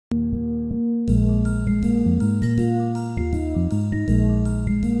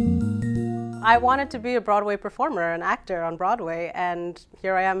I wanted to be a Broadway performer, an actor on Broadway, and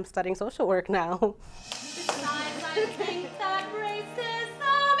here I am studying social work now. Besides, I think that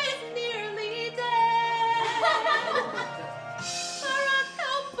racism is nearly dead. Barack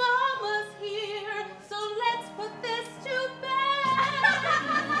Obama's here, so let's put this to bed.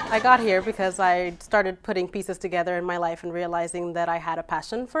 I got here because I started putting pieces together in my life and realizing that I had a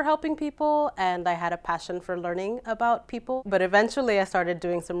passion for helping people and I had a passion for learning about people. But eventually I started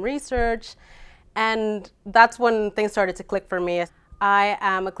doing some research, and that's when things started to click for me. I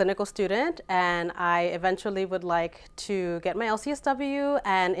am a clinical student and I eventually would like to get my LCSW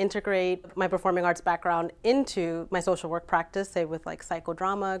and integrate my performing arts background into my social work practice, say with like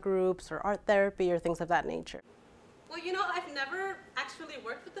psychodrama groups or art therapy or things of that nature. Well, you know, I've never actually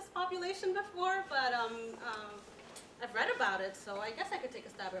worked with this population before, but I've read about it, so I guess I could take a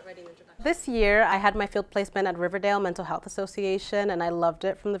stab at writing an introduction. This year, I had my field placement at Riverdale Mental Health Association, and I loved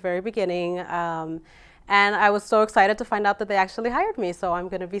it from the very beginning. And I was so excited to find out that they actually hired me, so I'm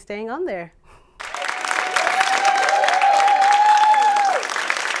going to be staying on there.